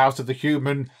also eat the house of the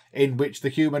human in which the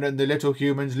human and the little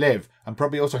humans live. And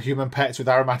probably also human pets with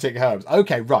aromatic herbs.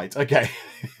 Okay, right, okay.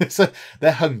 So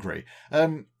they're hungry.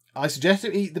 I suggest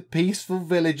to eat the peaceful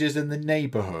villagers in the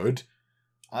neighbourhood.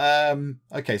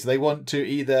 Okay, so they want to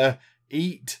either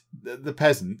eat the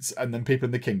peasants and then people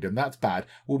in the kingdom. That's bad.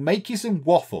 We'll make you some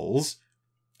waffles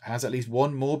has at least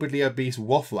one morbidly obese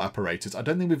waffle apparatus. I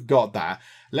don't think we've got that.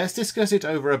 Let's discuss it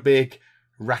over a big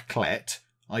raclette.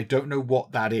 I don't know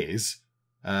what that is.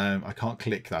 I can't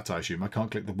click that, I assume. I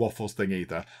can't click the waffles thing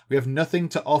either. We have nothing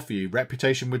to offer you.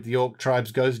 Reputation with the orc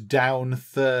tribes goes down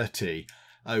 30.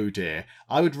 Oh dear.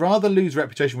 I would rather lose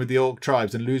reputation with the orc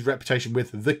tribes than lose reputation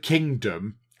with the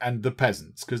kingdom and the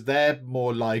peasants, because they're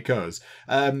more like us.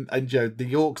 And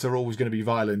the orcs are always going to be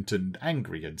violent and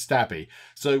angry and stabby.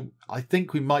 So I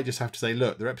think we might just have to say,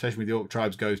 look, the reputation with the orc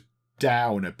tribes goes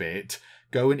down a bit.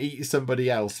 Go and eat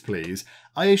somebody else, please.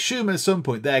 I assume at some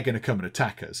point they're going to come and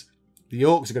attack us. The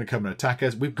orcs are going to come and attack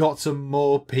us. We've got some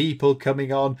more people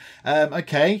coming on.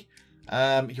 Okay.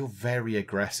 You're very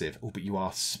aggressive. Oh, but you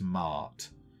are smart.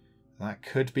 That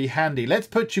could be handy. Let's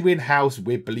put you in House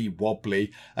Wibbly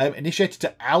Wobbly. Initiated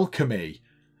to Alchemy.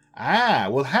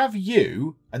 We'll have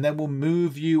you, and then we'll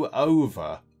move you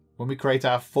over when we create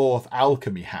our 4th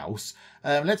Alchemy house.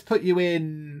 Let's put you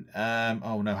in...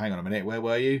 oh, no, hang on a minute. Where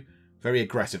were you? Very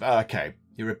aggressive. Okay.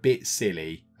 You're a bit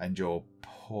silly, and you're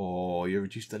poor. You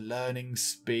reduce the learning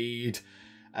speed.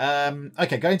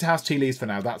 Okay, going to House Tea Leaves for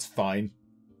now. That's fine.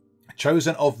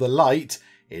 Chosen of the Light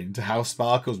into House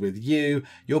Sparkles with you.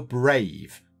 You're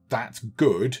brave. That's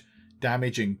good.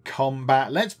 Damage and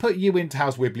combat. Let's put you into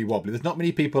House Wibbly Wobbly. There's not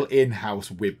many people in House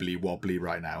Wibbly Wobbly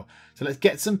right now. So let's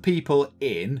get some people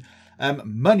in.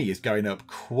 Money is going up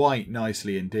quite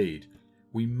nicely indeed.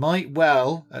 We might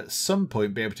well, at some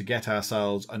point, be able to get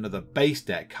ourselves another base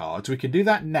deck card. So we can do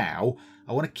that now.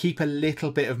 I want to keep a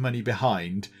little bit of money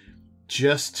behind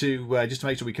just to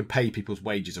make sure we can pay people's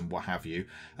wages and what have you.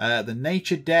 The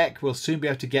nature deck, we'll soon be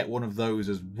able to get one of those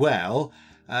as well.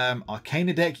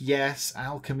 Arcana deck, yes.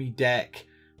 Alchemy deck,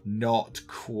 not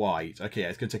quite. Okay,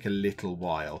 it's going to take a little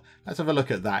while. Let's have a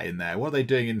look at that in there. What are they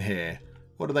doing in here?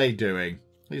 What are they doing?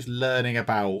 Just learning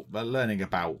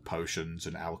about potions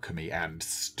and alchemy and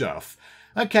stuff.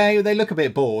 Okay, they look a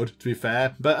bit bored, to be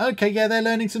fair. But okay, yeah, they're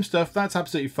learning some stuff. That's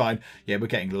absolutely fine. Yeah, we're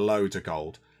getting loads of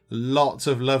gold. Lots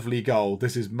of lovely gold.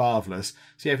 This is marvellous.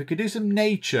 So yeah, if we could do some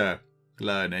nature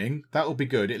learning, that would be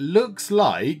good. It looks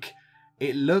like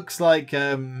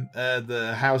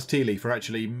the House Tea Leaf are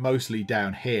actually mostly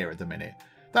down here at the minute.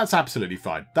 That's absolutely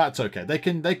fine. That's okay. They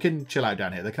can chill out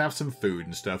down here. They can have some food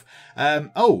and stuff.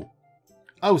 Oh,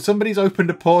 somebody's opened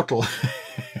a portal.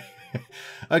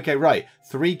 Okay, right.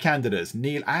 3 candidates.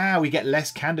 Neil. We get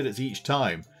less candidates each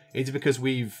time. It's because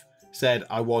we've said,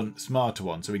 I want smarter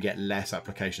ones, so we get less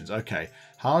applications. Okay.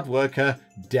 Hard worker,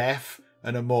 deaf,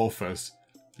 and amorphous.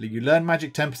 You learn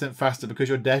magic 10% faster because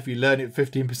you're deaf. You learn it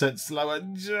 15% slower.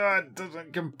 It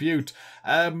doesn't compute.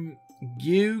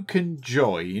 You can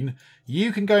join.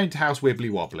 You can go into House Wibbly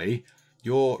Wobbly.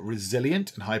 You're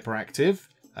resilient and hyperactive.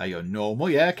 You're normal.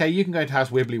 Yeah, okay, you can go into House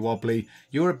Wibbly Wobbly.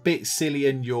 You're a bit silly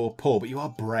and you're poor, but you are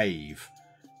brave.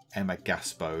 Emma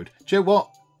Gaspode. Do you know what?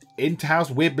 Into House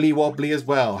Wibbly Wobbly as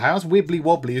well. House Wibbly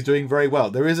Wobbly is doing very well.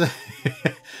 There is a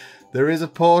there is a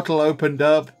portal opened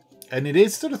up, and it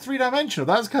is sort of 3-dimensional.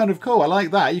 That's kind of cool. I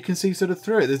like that. You can see sort of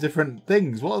through it. There's different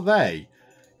things. What are they?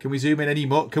 Can we zoom in any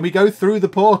more? Can we go through the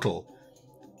portal?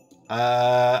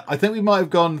 I think we might have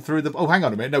gone through the... Oh, hang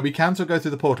on a minute. No, we can still go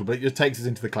through the portal, but it just takes us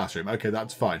into the classroom. Okay,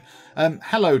 that's fine.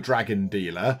 Hello, dragon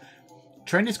dealer.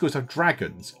 Training schools have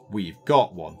dragons. We've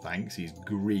got one, thanks. He's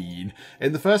green.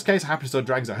 In the first case, happy to sell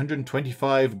dragons at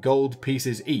 125 gold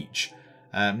pieces each.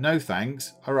 No,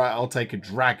 thanks. All right, I'll take a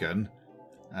dragon.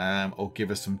 Or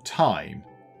give us some time.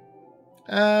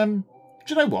 Do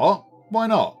you know what? Why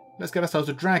not? Let's get ourselves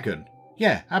a dragon.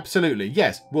 Yeah, absolutely.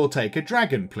 Yes, we'll take a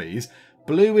dragon, please.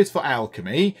 Blue is for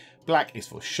alchemy. Black is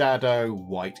for shadow.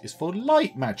 White is for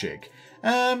light magic.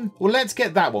 Well, let's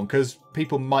get that one, because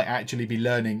people might actually be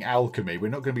learning alchemy.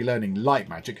 We're not going to be learning light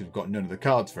magic, because we've got none of the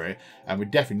cards for it. And we're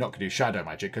definitely not going to do shadow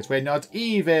magic, because we're not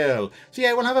evil. So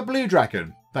yeah, we'll have a blue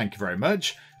dragon. Thank you very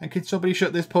much. And can somebody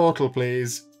shut this portal,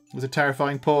 please? There's a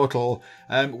terrifying portal.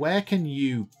 Where can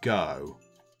you go?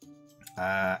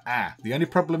 The only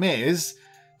problem is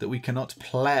that we cannot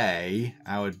play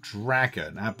our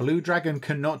dragon. Our blue dragon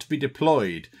cannot be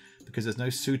deployed because there's no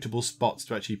suitable spots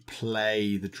to actually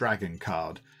play the dragon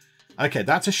card. Okay,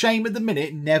 that's a shame at the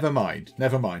minute. Never mind.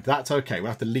 Never mind. That's okay.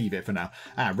 We'll have to leave it for now.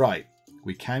 Right.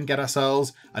 We can get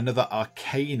ourselves another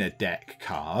arcana deck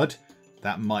card.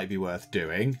 That might be worth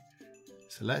doing.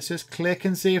 So let's just click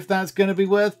and see if that's going to be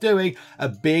worth doing. A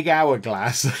big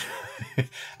hourglass.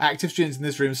 Active students in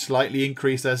this room slightly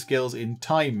increase their skills in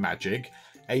time magic.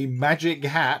 A magic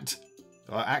hat.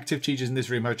 Active teachers in this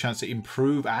room have a chance to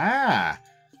improve.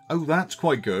 Oh, that's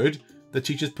quite good. The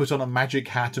teachers put on a magic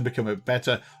hat and become a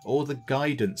better. Or the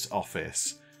guidance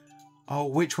office. Oh,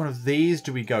 which one of these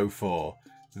do we go for?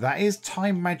 That is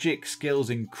time magic skills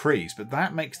increase, but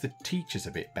that makes the teachers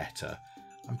a bit better.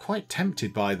 I'm quite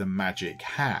tempted by the magic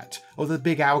hat. Although the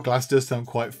big hourglass does sound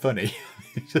quite funny.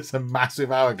 It's just a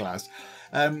massive hourglass.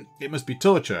 It must be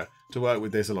torture to work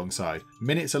with this alongside.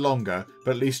 Minutes are longer,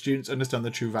 but at least students understand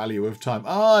the true value of time.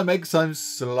 Oh, it makes time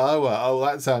slower. Oh,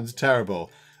 that sounds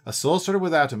terrible. A sorcerer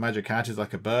without a magic hat is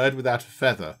like a bird without a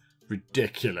feather.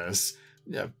 Ridiculous.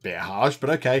 A bit harsh, but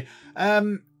okay.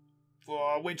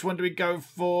 Which one do we go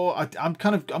for? I'm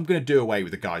going to do away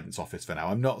with the guidance office for now.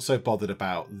 I'm not so bothered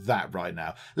about that right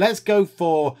now. Let's go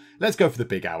for the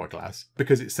big hourglass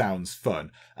because it sounds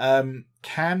fun.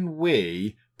 Can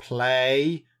we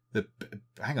play the?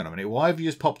 Hang on a minute. Why have you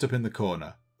just popped up in the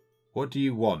corner? What do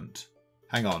you want?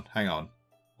 Hang on.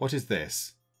 What is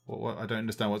this? What? I don't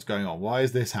understand what's going on. Why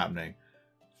is this happening?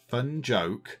 Fun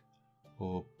joke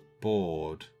or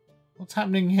bored? What's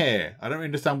happening here? I don't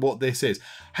understand what this is.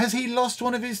 Has he lost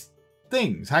one of his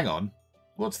things? Hang on.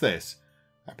 What's this?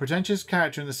 A pretentious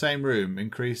character in the same room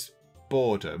increase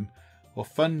boredom. Or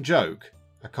fun joke.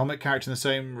 A comic character in the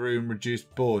same room reduce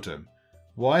boredom.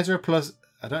 Why is there a plus?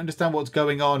 I don't understand what's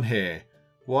going on here.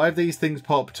 Why have these things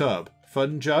popped up?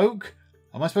 Fun joke?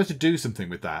 Am I supposed to do something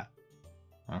with that?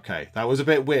 Okay, that was a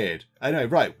bit weird. Anyway,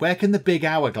 right. Where can the big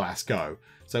hourglass go?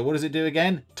 So what does it do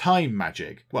again? Time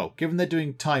magic. Well, given they're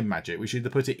doing time magic, we should either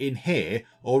put it in here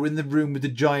or in the room with the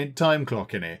giant time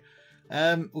clock in it.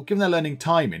 Well, given they're learning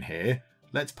time in here,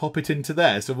 let's pop it into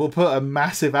there. So we'll put a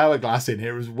massive hourglass in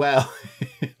here as well,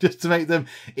 just to make them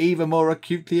even more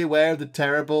acutely aware of the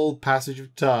terrible passage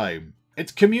of time.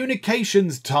 It's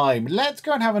communications time. Let's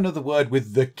go and have another word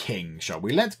with the king, shall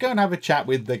we? Let's go and have a chat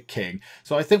with the king.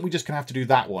 So I think we're just going to have to do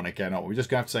that one again, aren't we? We're just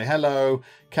going to have to say, hello,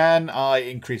 can I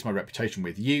increase my reputation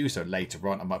with you? So later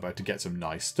on, I might be able to get some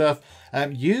nice stuff.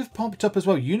 You've popped up as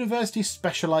well, university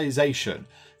specialization.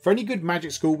 For any good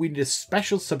magic school, we need a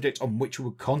special subject on which we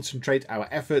will concentrate our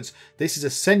efforts. This is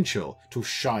essential to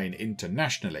shine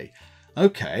internationally.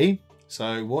 Okay.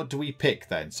 So what do we pick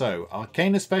then? So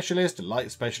arcana specialist,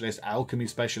 light specialist, alchemy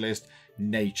specialist,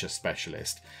 nature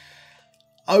specialist.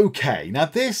 Okay, now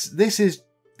this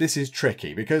is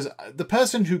tricky because the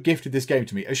person who gifted this game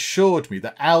to me assured me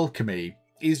that alchemy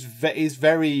is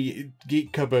very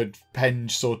Geek Cupboard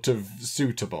Penge sort of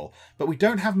suitable, but we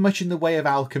don't have much in the way of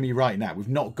alchemy right now. We've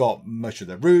not got much of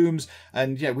the rooms,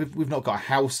 and yeah, we've not got a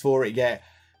house for it yet.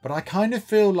 But I kind of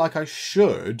feel like I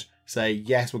should say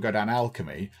yes, we'll go down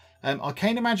alchemy.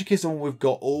 Arcana Magic is the one we've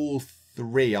got all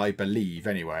three, I believe,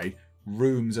 anyway,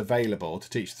 rooms available to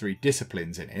teach 3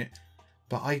 disciplines in it.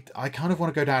 But I kind of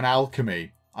want to go down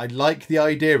Alchemy. I like the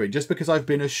idea of it, just because I've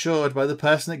been assured by the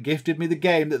person that gifted me the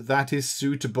game that that is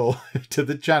suitable to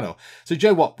the channel. So,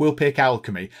 Joe, what? We'll pick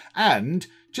Alchemy. And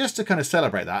just to kind of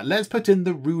celebrate that, let's put in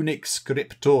the runic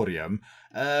scriptorium.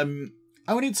 Oh, and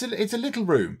it's a little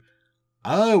room.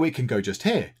 Oh, it can go just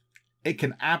here. It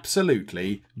can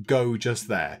absolutely go just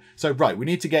there. So, right, we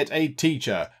need to get a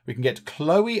teacher. We can get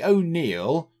Chloe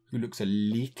O'Neill, who looks a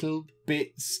little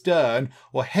bit stern,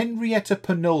 or Henrietta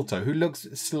Penulto, who looks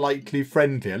slightly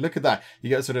friendlier. Look at that. You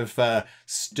got sort of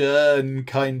stern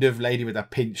kind of lady with a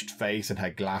pinched face and her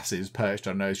glasses perched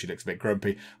on her nose. She looks a bit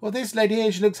grumpy. Well, this lady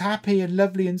here, she looks happy and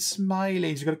lovely and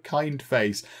smiling. She's got a kind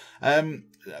face.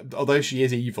 Although she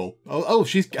is evil. Oh,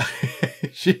 she's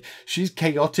she's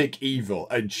chaotic evil,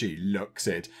 and she looks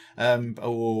it.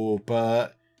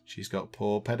 But she's got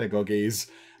poor pedagogies.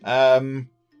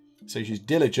 So she's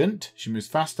diligent, she moves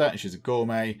faster, and she's a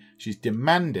gourmet. She's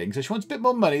demanding, so she wants a bit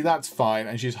more money, that's fine,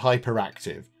 and she's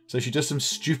hyperactive. So she does some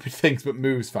stupid things but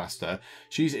moves faster.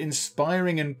 She's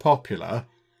inspiring and popular,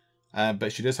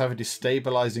 but she does have a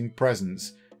destabilizing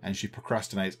presence, and she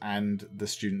procrastinates, and the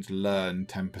students learn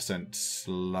 10%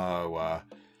 slower.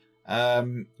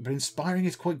 But inspiring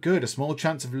is quite good. A small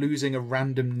chance of losing a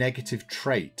random negative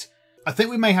trait. I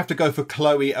think we may have to go for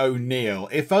Chloe O'Neill,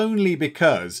 if only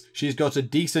because she's got a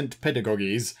decent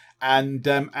pedagogies, and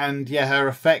yeah, her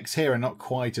effects here are not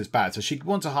quite as bad. So she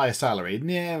wants a higher salary.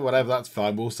 Yeah, whatever, that's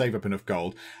fine. We'll save up enough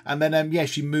gold. And then, yeah,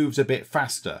 she moves a bit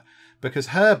faster, because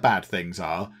her bad things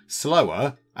are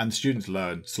slower, and students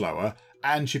learn slower,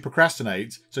 and she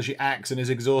procrastinates, so she acts and is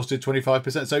exhausted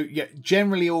 25%. So, yeah,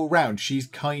 generally all round, she's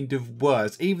kind of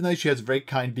worse, even though she has a very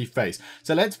kindly face.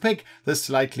 So let's pick the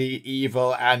slightly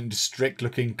evil and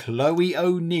strict-looking Chloe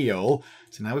O'Neill.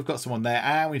 So now we've got someone there,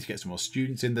 and we need to get some more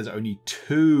students in. There's only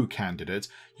 2 candidates.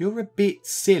 You're a bit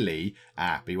silly.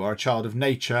 But you are a child of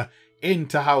nature.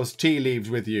 Into house tea leaves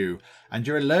with you. And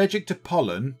you're allergic to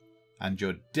pollen, and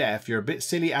you're deaf. You're a bit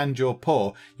silly, and you're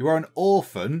poor. You are an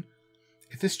orphan.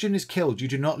 If this student is killed, you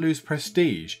do not lose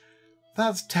prestige.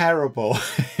 That's terrible.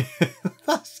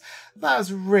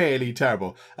 That's really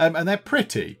terrible. And they're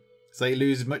pretty. So they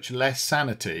lose much less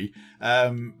sanity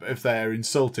if they're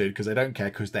insulted because they don't care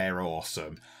because they're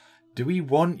awesome. Do we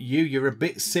want you? You're a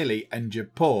bit silly and you're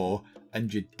poor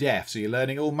and you're deaf. So you're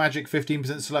learning all magic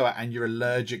 15% slower and you're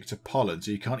allergic to pollen.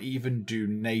 So you can't even do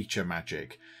nature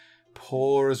magic.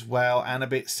 Poor as well and a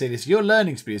bit silly. So your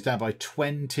learning speed is down by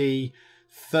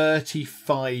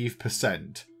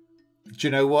 35%. Do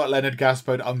you know what, Leonard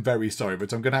Gaspard? I'm very sorry,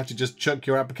 but I'm going to have to just chuck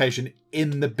your application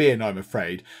in the bin, I'm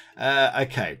afraid.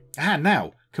 Okay.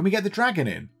 Now, can we get the dragon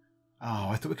in? Oh,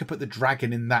 I thought we could put the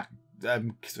dragon in that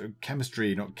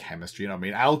chemistry, not chemistry, you know what I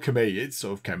mean? Alchemy, it's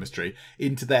sort of chemistry,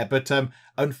 into there. But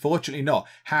unfortunately not.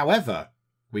 However,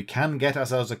 we can get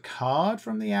ourselves a card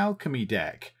from the alchemy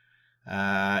deck.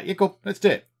 Yeah, cool. Let's do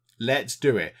it. Let's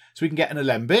do it. So we can get an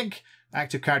alembic.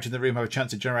 Active character in the room have a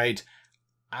chance to generate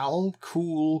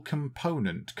alcool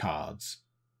component cards.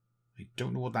 I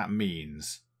don't know what that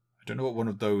means. I don't know what one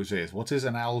of those is. What is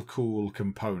an alcool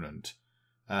component?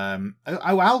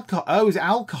 Alcohol. Oh, is it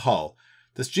alcohol?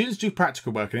 The students do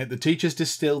practical work in it. The teachers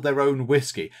distill their own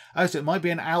whiskey. Oh, so it might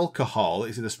be an alcohol.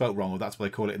 It's either spelt wrong or that's what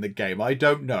they call it in the game. I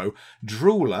don't know.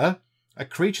 Drooler. A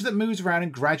creature that moves around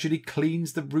and gradually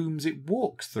cleans the rooms it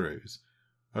walks through.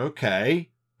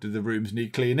 Okay. Do the rooms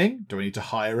need cleaning? Do I need to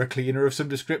hire a cleaner of some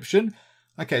description?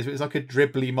 Okay, so it's like a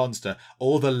dribbly monster.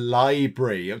 Or the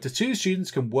library. Up to 2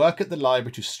 students can work at the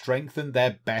library to strengthen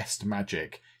their best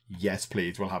magic. Yes,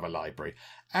 please, we'll have a library.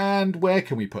 And where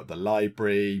can we put the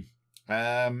library?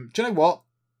 Do you know what?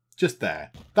 Just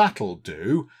there. That'll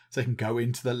do. So they can go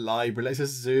into the library. Let's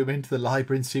just zoom into the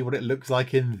library and see what it looks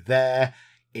like in there.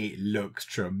 It looks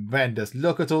tremendous.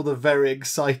 Look at all the very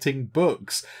exciting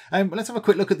books. Let's have a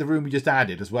quick look at the room we just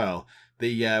added as well.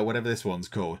 The, whatever this one's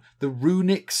called. The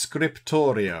runic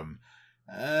scriptorium.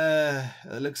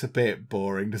 It looks a bit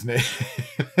boring, doesn't it?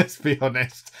 Let's be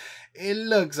honest. It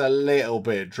looks a little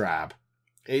bit drab.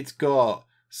 It's got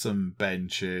some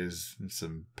benches and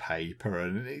some paper,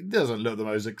 and it doesn't look the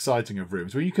most exciting of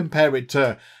rooms. When you compare it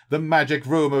to the magic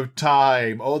room of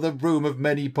time, or the room of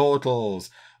many portals,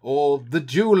 or the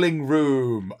dueling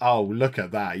room. Oh, look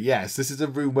at that. Yes, this is a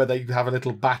room where they have a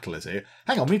little battle, is it?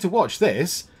 Hang on, we need to watch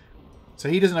this. So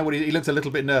he doesn't know what he looks a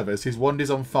little bit nervous. His wand is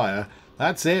on fire.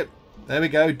 That's it. There we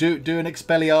go. Do an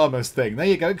Expelliarmus thing. There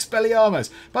you go,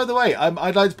 Expelliarmus. By the way,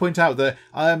 I'd like to point out that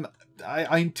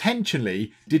I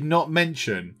intentionally did not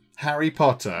mention Harry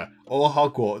Potter or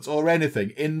Hogwarts or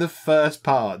anything in the first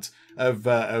part of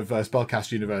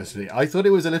Spellcaster University. I thought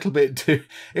it was a bit too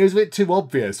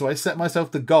obvious, so I set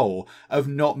myself the goal of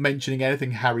not mentioning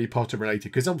anything Harry Potter related,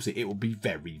 because obviously it will be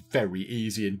very, very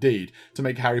easy indeed to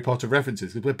make Harry Potter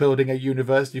references, because we're building a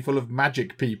university full of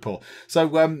magic people. So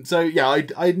yeah,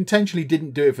 I intentionally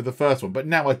didn't do it for the first one, but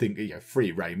now I think, yeah,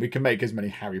 free reign. We can make as many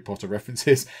Harry Potter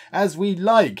references as we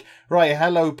like. Right,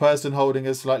 hello, person holding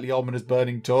a slightly ominous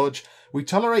burning torch. We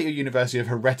tolerate a university of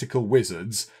heretical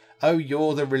wizards. Oh,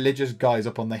 you're the religious guys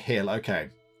up on the hill. Okay.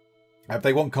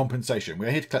 They want compensation. We're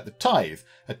here to collect the tithe,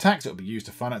 a tax that will be used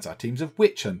to finance our teams of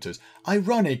witch hunters.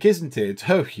 Ironic, isn't it?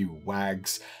 Oh, you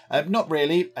wags. Not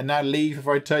really. And now leave if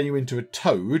I turn you into a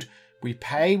toad. We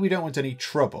pay. We don't want any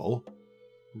trouble.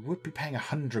 We would be paying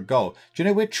 100 gold. Do you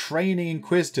know we're training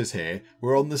inquisitors here?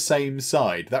 We're on the same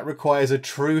side. That requires a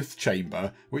truth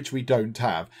chamber, which we don't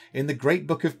have. In the Great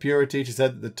Book of Purity, it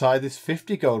said that the tithe is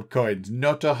 50 gold coins,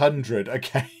 not 100.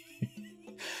 Okay.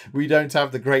 We don't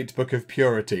have the Great Book of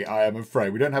Purity, I am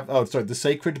afraid. We don't have... Oh, sorry, the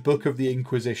Sacred Book of the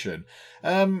Inquisition.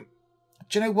 Do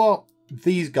you know what?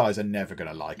 These guys are never going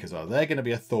to like us, They're going to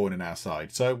be a thorn in our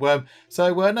side. So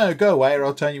no, go away or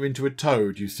I'll turn you into a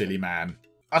toad, you silly man.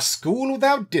 A school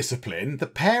without discipline? The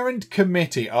parent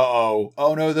committee. Uh-oh.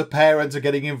 Oh no, the parents are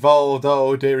getting involved.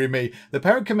 Oh, dearie me. The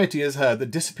parent committee has heard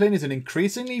that discipline is an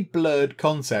increasingly blurred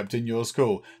concept in your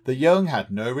school. The young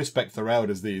had no respect for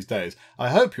elders these days. I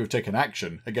hope you've taken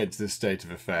action against this state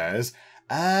of affairs.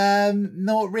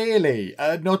 Not really.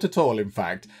 Not at all, in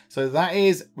fact. So that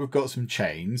is, we've got some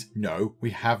chains. No, we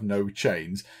have no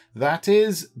chains. That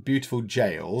is beautiful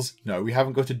jails. No, we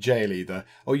haven't got a jail either.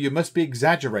 Oh, you must be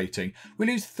exaggerating. We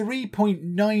lose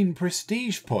 3.9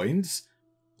 prestige points.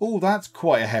 Oh, that's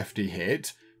quite a hefty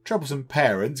hit. Troublesome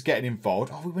parents getting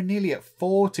involved. Oh, we were nearly at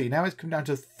 40. Now it's come down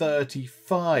to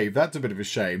 35. That's a bit of a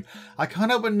shame. I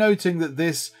can't help but noting that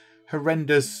this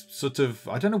horrendous sort of,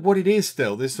 I don't know what it is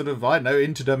still, this sort of, I don't know,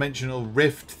 interdimensional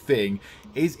rift thing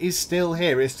is still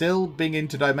here. It's still being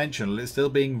interdimensional. It's still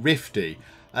being rifty.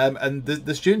 And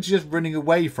the students are just running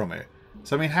away from it.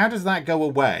 So, I mean, how does that go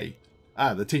away?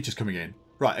 Ah, the teacher's coming in.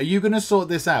 Right, are you going to sort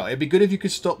this out? It'd be good if you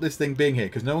could stop this thing being here,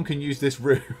 because no one can use this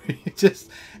room.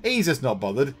 He's just not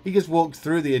bothered. He just walked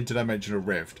through the interdimensional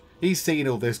rift. He's seen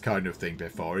all this kind of thing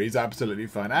before. He's absolutely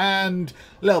fine. And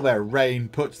a little bit of rain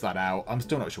puts that out. I'm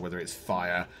still not sure whether it's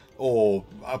fire or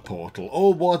a portal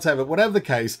or whatever. Whatever the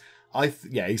case,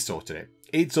 yeah, he sorted it.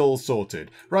 It's all sorted.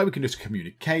 Right, we can do some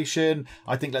communication.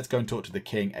 I think let's go and talk to the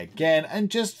king again and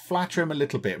just flatter him a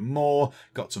little bit more.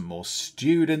 Got some more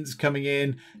students coming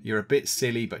in. You're a bit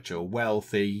silly, but you're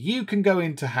wealthy. You can go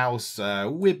into house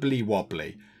Wibbly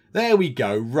Wobbly. There we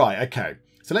go. Right, okay.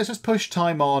 So let's just push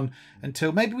time on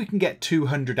until maybe we can get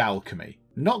 200 alchemy.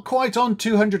 Not quite on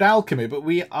 200 alchemy, but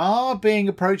we are being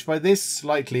approached by this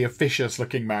slightly officious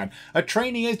looking man. A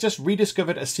trainee has just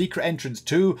rediscovered a secret entrance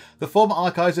to the former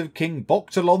archives of King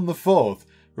Boctalon IV.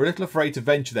 We're a little afraid to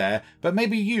venture there, but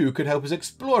maybe you could help us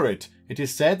explore it. It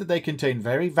is said that they contain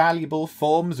very valuable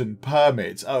forms and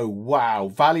permits. Oh wow,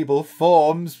 valuable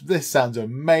forms. This sounds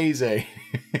amazing.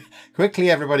 Quickly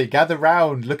everybody, gather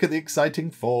round. Look at the exciting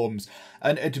forms.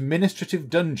 An administrative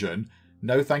dungeon.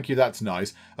 No, thank you, that's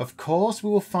nice. Of course, we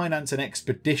will finance an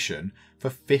expedition for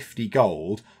 50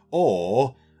 gold.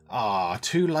 Or,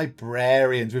 2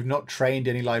 librarians. We've not trained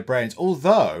any librarians.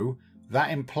 Although,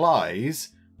 that implies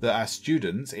that our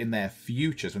students in their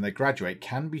futures, when they graduate,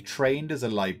 can be trained as a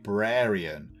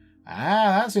librarian.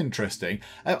 That's interesting.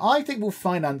 I think we'll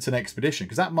finance an expedition,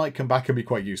 because that might come back and be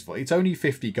quite useful. It's only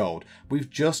 50 gold. We've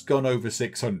just gone over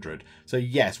 600. So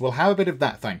yes, we'll have a bit of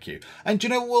that, thank you. And do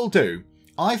you know what we'll do?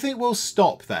 I think we'll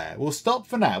stop there. We'll stop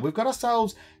for now. We've got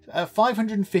ourselves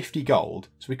 550 gold,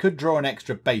 so we could draw an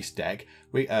extra base deck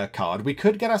card. We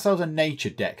could get ourselves a nature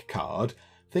deck card.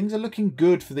 Things are looking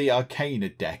good for the arcana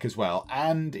deck as well,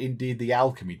 and indeed the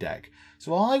alchemy deck.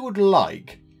 So I would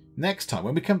like, next time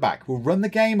when we come back, we'll run the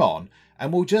game on,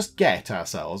 and we'll just get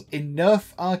ourselves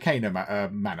enough arcana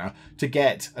mana to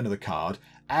get another card,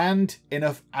 and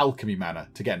enough alchemy mana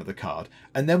to get another card.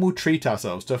 And then we'll treat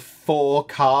ourselves to 4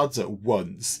 cards at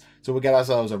once. So we'll get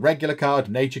ourselves a regular card,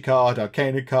 nature card,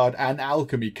 arcana card, and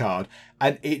alchemy card.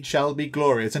 And it shall be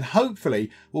glorious. And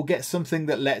hopefully we'll get something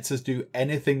that lets us do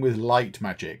anything with light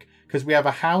magic. Because we have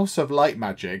a house of light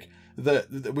magic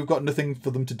that we've got nothing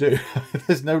for them to do.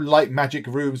 There's no light magic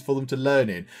rooms for them to learn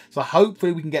in. So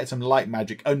hopefully we can get some light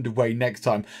magic underway next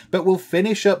time. But we'll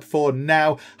finish up for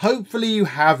now. Hopefully you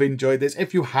have enjoyed this.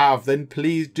 If you have, then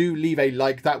please do leave a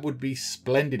like. That would be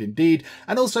splendid indeed.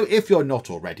 And also, if you're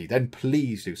not already, then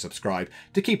please do subscribe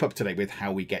to keep up to date with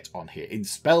how we get on here in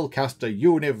Spellcaster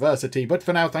University. But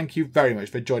for now, thank you very much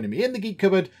for joining me in the Geek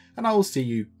Cupboard, and I will see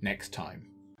you next time.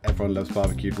 Everyone loves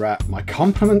barbecued rat. My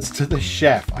compliments to the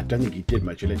chef. I don't think he did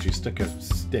much. He literally stuck a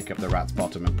stick up the rat's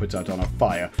bottom and put it on a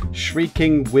fire.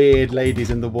 Shrieking weird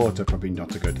ladies in the water, probably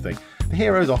not a good thing. The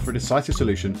heroes offer a decisive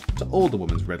solution to all the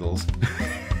woman's riddles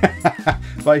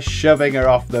by shoving her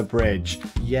off the bridge.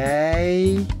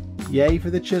 Yay! Yay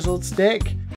for the chiseled stick.